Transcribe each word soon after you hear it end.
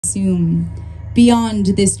assume beyond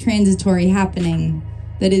this transitory happening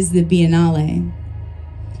that is the Biennale.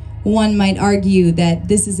 One might argue that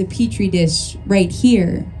this is a petri dish right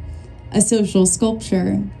here, a social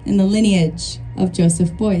sculpture in the lineage of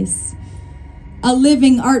Joseph Beuys, a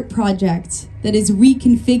living art project that is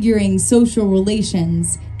reconfiguring social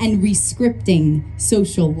relations and rescripting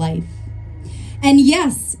social life. And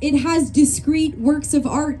yes, it has discrete works of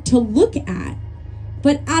art to look at,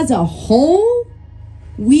 but as a whole,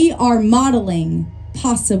 we are modeling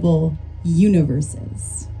possible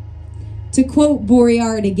universes. To quote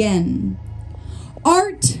Baudrillard again,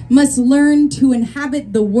 art must learn to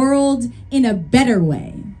inhabit the world in a better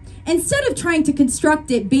way, instead of trying to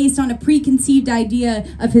construct it based on a preconceived idea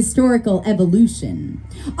of historical evolution.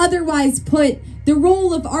 Otherwise put, the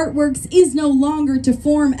role of artworks is no longer to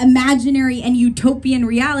form imaginary and utopian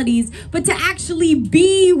realities, but to actually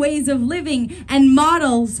be ways of living and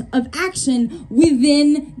models of action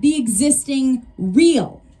within the existing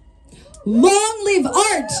real. Long live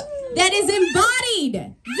art that is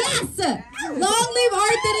embodied. Yes! Long live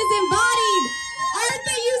art that is embodied. Art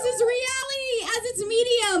that uses reality as its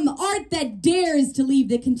medium. Art that dares to leave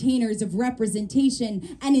the containers of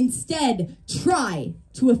representation and instead try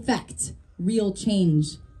to effect real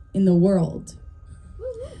change in the world.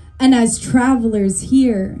 And as travelers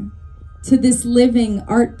here to this living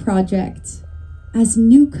art project, as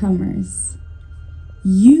newcomers,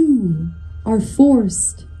 you are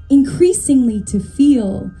forced increasingly to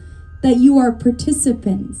feel that you are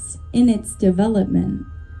participants in its development,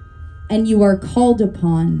 and you are called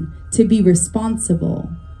upon to be responsible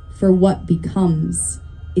for what becomes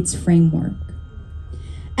its framework.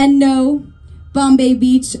 And no, Bombay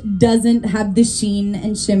Beach doesn't have the sheen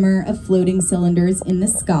and shimmer of floating cylinders in the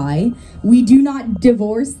sky. We do not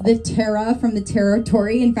divorce the terra from the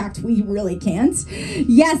territory. In fact, we really can't.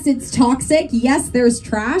 Yes, it's toxic. Yes, there's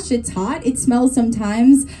trash. It's hot. It smells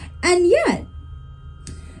sometimes. And yet,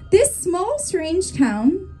 this small, strange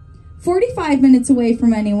town, 45 minutes away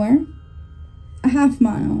from anywhere, a half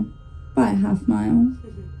mile by a half mile,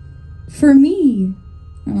 for me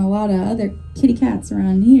and a lot of other kitty cats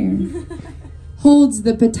around here, holds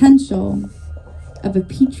the potential of a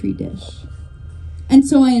petri dish. And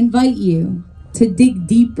so I invite you to dig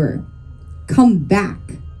deeper, come back.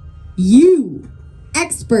 You,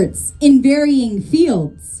 experts in varying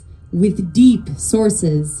fields with deep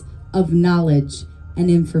sources of knowledge and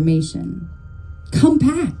information. Come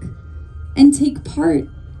back and take part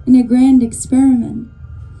in a grand experiment.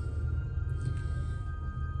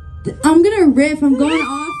 I'm gonna riff, I'm going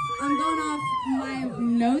off my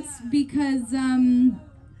notes because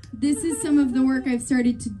this is some of the work I've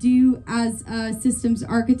started to do as a systems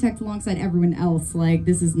architect alongside everyone else. Like,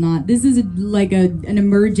 this is like an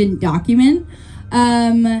emergent document.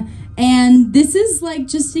 And this is like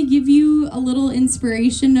just to give you a little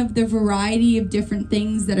inspiration of the variety of different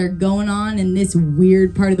things that are going on in this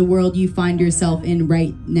weird part of the world you find yourself in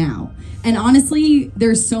right now. And honestly,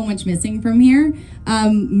 there's so much missing from here.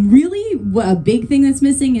 Really, a big thing that's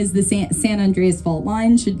missing is the San Andreas fault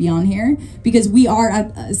line should be on here, because we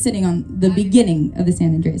are sitting on the beginning of the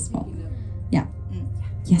San Andreas fault. Yeah.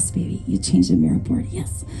 Yes, baby. You changed the mirror board.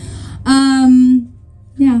 Yes.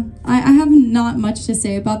 Yeah, I have not much to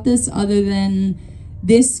say about this other than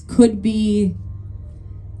this could be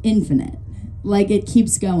infinite. Like, it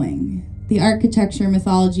keeps going. The architecture,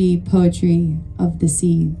 mythology, poetry of the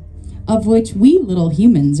sea, of which we little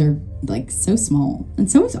humans are like so small,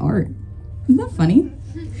 and so is art. Isn't that funny?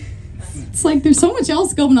 It's like there's so much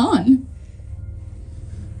else going on.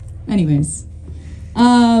 Anyways,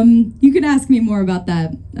 you can ask me more about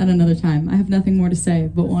that at another time. I have nothing more to say,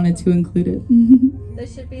 but wanted to include it. There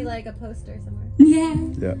should be like a poster somewhere.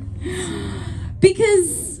 Yeah.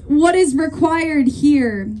 Because what is required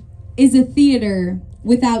here is a theater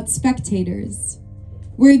without spectators,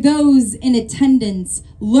 where those in attendance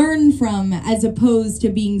learn from as opposed to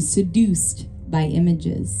being seduced by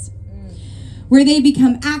images, where they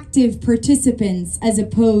become active participants as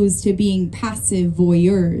opposed to being passive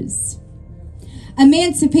voyeurs.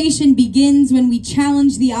 Emancipation begins when we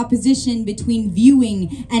challenge the opposition between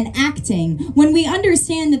viewing and acting, when we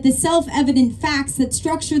understand that the self-evident facts that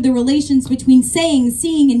structure the relations between saying,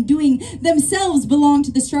 seeing, and doing themselves belong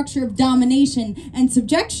to the structure of domination and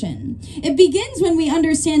subjection. It begins when we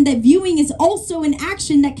understand that viewing is also an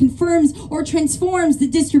action that confirms or transforms the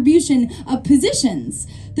distribution of positions.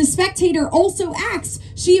 The spectator also acts.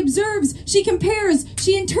 She observes, she compares,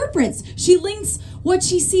 she interprets, she links what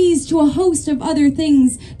she sees to a host of other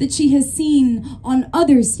things that she has seen on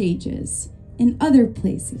other stages, in other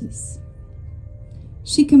places.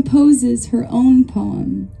 She composes her own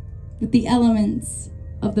poem with the elements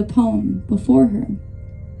of the poem before her.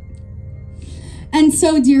 And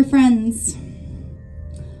so, dear friends,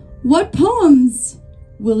 what poems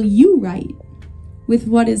will you write with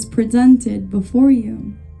what is presented before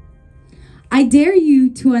you? I dare you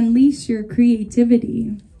to unleash your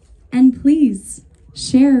creativity, and please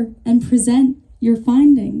share and present your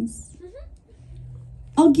findings.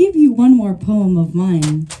 I'll give you one more poem of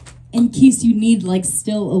mine in case you need like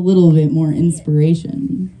still a little bit more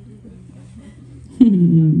inspiration.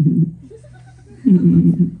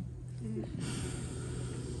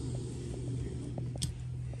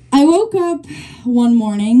 I woke up one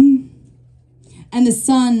morning and the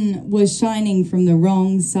sun was shining from the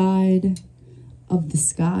wrong side of the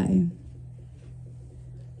sky.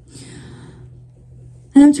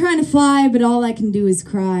 And I'm trying to fly, but all I can do is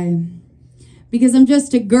cry. Because I'm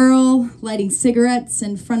just a girl lighting cigarettes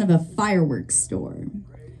in front of a fireworks store,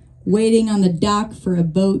 waiting on the dock for a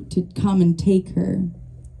boat to come and take her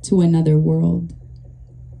to another world.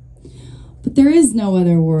 But there is no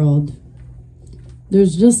other world.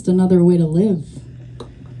 There's just another way to live.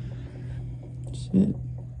 Shit.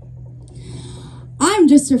 I'm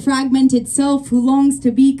just a fragmented self who longs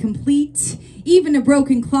to be complete. Even a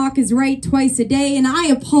broken clock is right twice a day, and I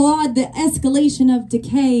applaud the escalation of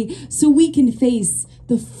decay so we can face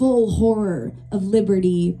the full horror of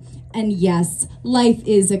liberty. And yes, life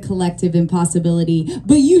is a collective impossibility,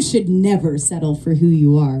 but you should never settle for who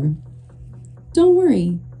you are. Don't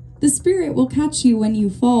worry. The spirit will catch you when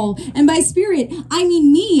you fall. And by spirit, I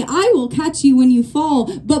mean me. I will catch you when you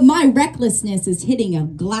fall. But my recklessness is hitting a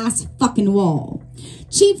glass fucking wall.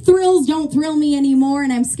 Cheap thrills don't thrill me anymore,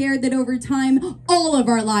 and I'm scared that over time, all of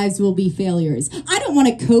our lives will be failures. I don't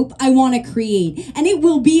want to cope. I want to create. And it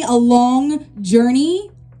will be a long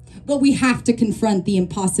journey, but we have to confront the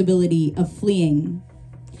impossibility of fleeing.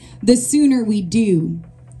 The sooner we do,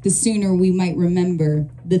 the sooner we might remember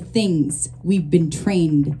the things we've been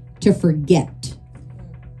trained to forget.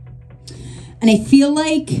 And I feel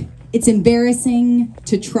like it's embarrassing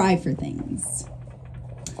to try for things.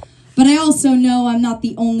 But I also know I'm not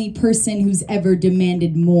the only person who's ever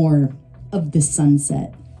demanded more of the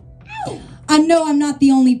sunset. I know I'm not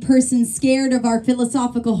the only person scared of our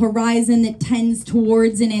philosophical horizon that tends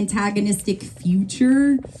towards an antagonistic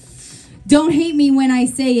future. Don't hate me when I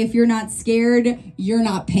say if you're not scared, you're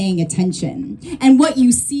not paying attention. And what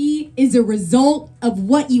you see is a result of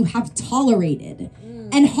what you have tolerated.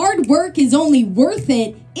 And hard work is only worth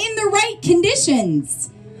it in the right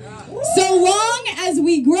conditions. So long as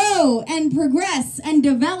we grow and progress and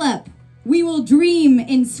develop, we will dream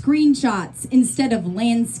in screenshots instead of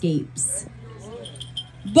landscapes.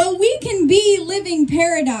 But we can be living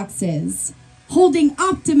paradoxes, holding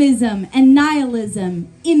optimism and nihilism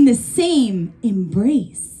in the same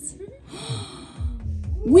embrace.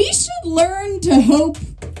 We should learn to hope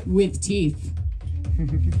with teeth.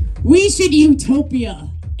 We should utopia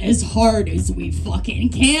as hard as we fucking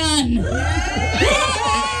can.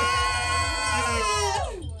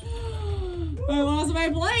 I lost my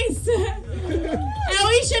place. And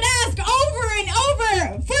we should ask over and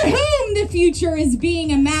over for whom the future is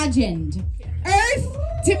being imagined. Earth,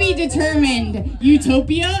 to be determined.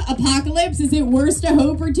 Utopia? Apocalypse? Is it worse to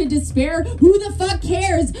hope or to despair? Who the fuck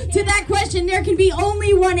cares? To that question, there can be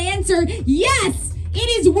only one answer. Yes,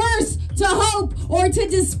 it is worse to hope or to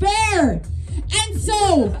despair. And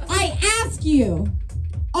so, I ask you,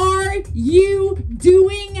 are you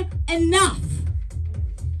doing enough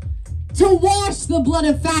to wash the blood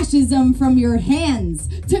of fascism from your hands,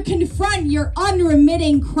 to confront your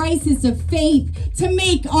unremitting crisis of faith, to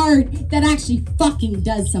make art that actually fucking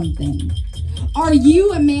does something? Are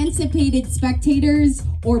you emancipated spectators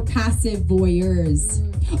or passive voyeurs?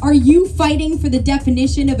 Are you fighting for the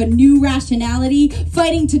definition of a new rationality,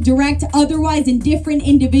 fighting to direct otherwise indifferent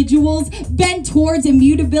individuals bent towards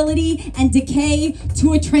immutability and decay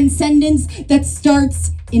to a transcendence that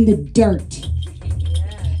starts in the dirt?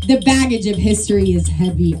 The baggage of history is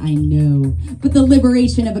heavy, I know, but the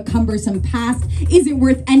liberation of a cumbersome past isn't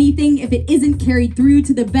worth anything if it isn't carried through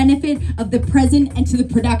to the benefit of the present and to the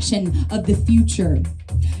production of the future.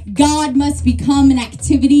 God must become an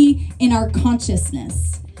activity in our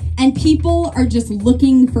consciousness, and people are just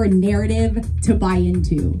looking for a narrative to buy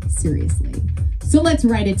into, seriously. So let's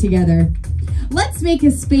write it together. Let's make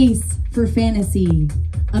a space for fantasy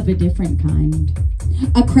of a different kind.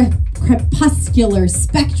 A crepuscular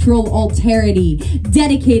spectral alterity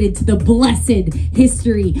dedicated to the blessed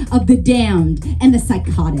history of the damned and the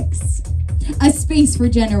psychotics. A space for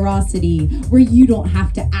generosity where you don't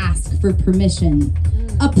have to ask for permission.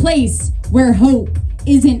 A place where hope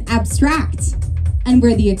isn't abstract and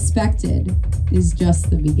where the expected is just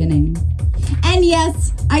the beginning. And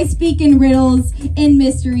yes, I speak in riddles, in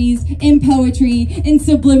mysteries, in poetry, in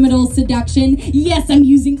subliminal seduction. Yes, I'm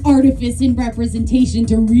using artifice and representation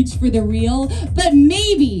to reach for the real, but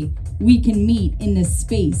maybe we can meet in the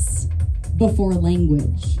space before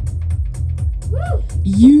language. Woo!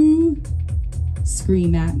 You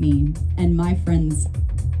scream at me, and my friends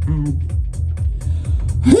add,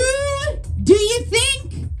 who do you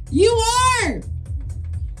think you are?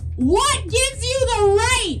 What gives you the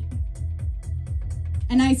right?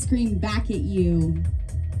 And I scream back at you,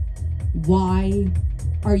 why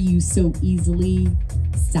are you so easily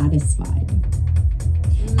satisfied?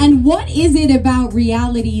 And what is it about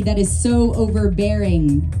reality that is so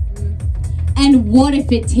overbearing? And what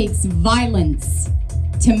if it takes violence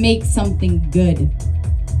to make something good?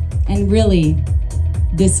 And really,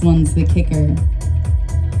 this one's the kicker.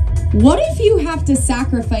 What if you have to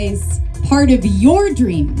sacrifice part of your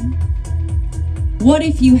dream? What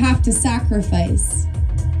if you have to sacrifice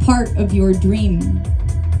part of your dream?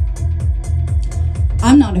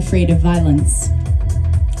 I'm not afraid of violence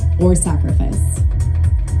or sacrifice.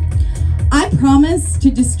 I promise to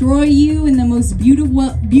destroy you in the most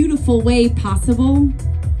beautiful way possible,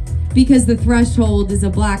 because the threshold is a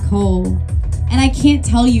black hole, and I can't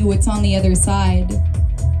tell you what's on the other side,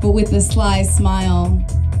 but with a sly smile,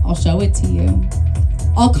 I'll show it to you.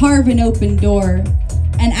 I'll carve an open door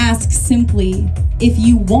and ask simply if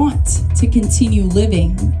you want to continue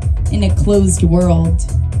living in a closed world.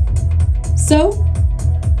 So,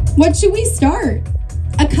 what should we start?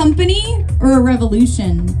 A company or a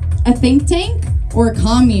revolution? A think tank or a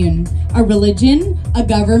commune? A religion? A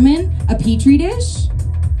government? A petri dish?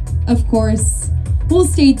 Of course, we'll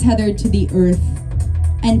stay tethered to the earth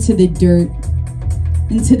and to the dirt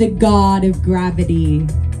and to the god of gravity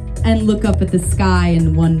and look up at the sky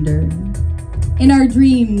and wonder. In our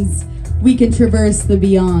dreams, we can traverse the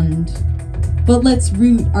beyond, but let's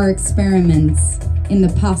root our experiments in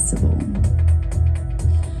the possible.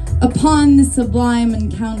 Upon the sublime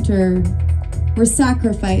encounter, we're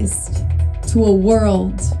sacrificed to a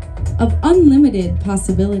world of unlimited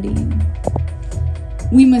possibility.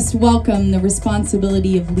 We must welcome the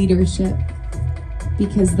responsibility of leadership,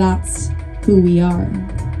 because that's who we are.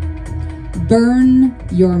 Burn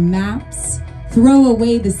your maps, throw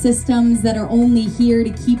away the systems that are only here to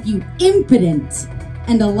keep you impotent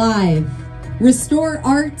and alive. Restore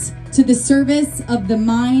art to the service of the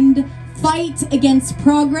mind. Fight against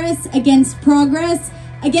progress, against progress,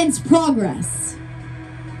 against progress.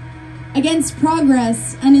 Against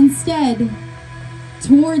progress, and instead,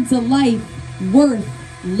 towards a life worth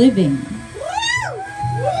living.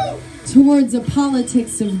 Towards a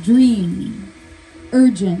politics of dream,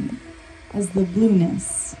 urgent as the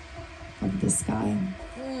blueness of the sky.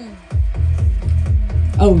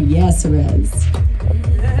 Oh yes, Rez.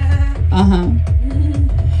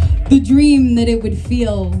 The dream that it would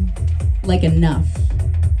feel like enough.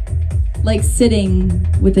 Like sitting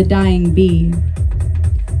with a dying bee.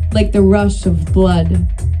 Like the rush of blood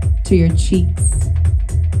to your cheeks.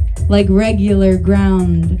 Like regular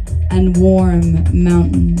ground and warm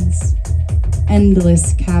mountains.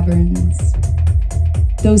 Endless caverns.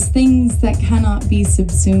 Those things that cannot be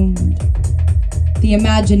subsumed. The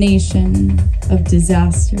imagination of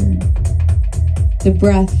disaster. The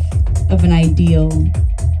breath of an ideal.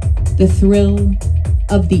 The thrill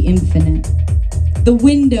of the infinite. The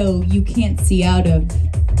window you can't see out of.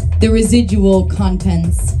 The residual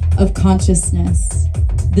contents of consciousness.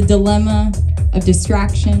 The dilemma of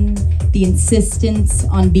distraction. The insistence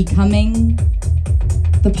on becoming.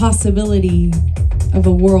 The possibility of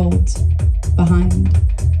a world behind.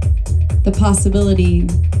 The possibility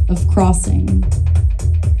of crossing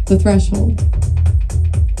the threshold.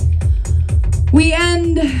 We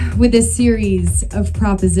end with a series of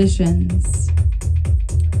propositions.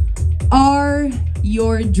 Are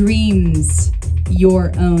your dreams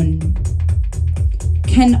your own?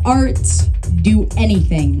 Can art do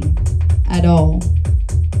anything at all?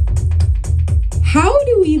 How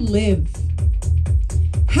do we live?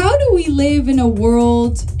 How do we live in a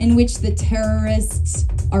world in which the terrorists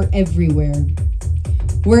are everywhere?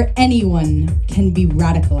 Where anyone can be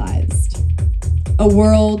radicalized? A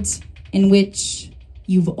world in which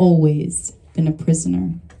you've always been a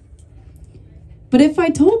prisoner. But if I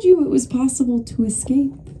told you it was possible to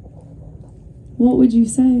escape, what would you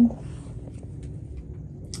say?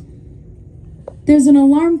 There's an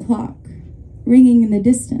alarm clock ringing in the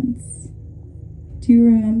distance. Do you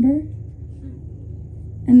remember?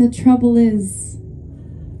 And the trouble is,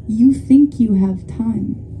 you think you have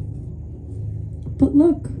time. But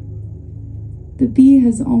look, the bee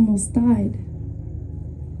has almost died.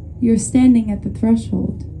 You're standing at the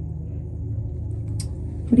threshold.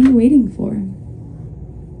 What are you waiting for?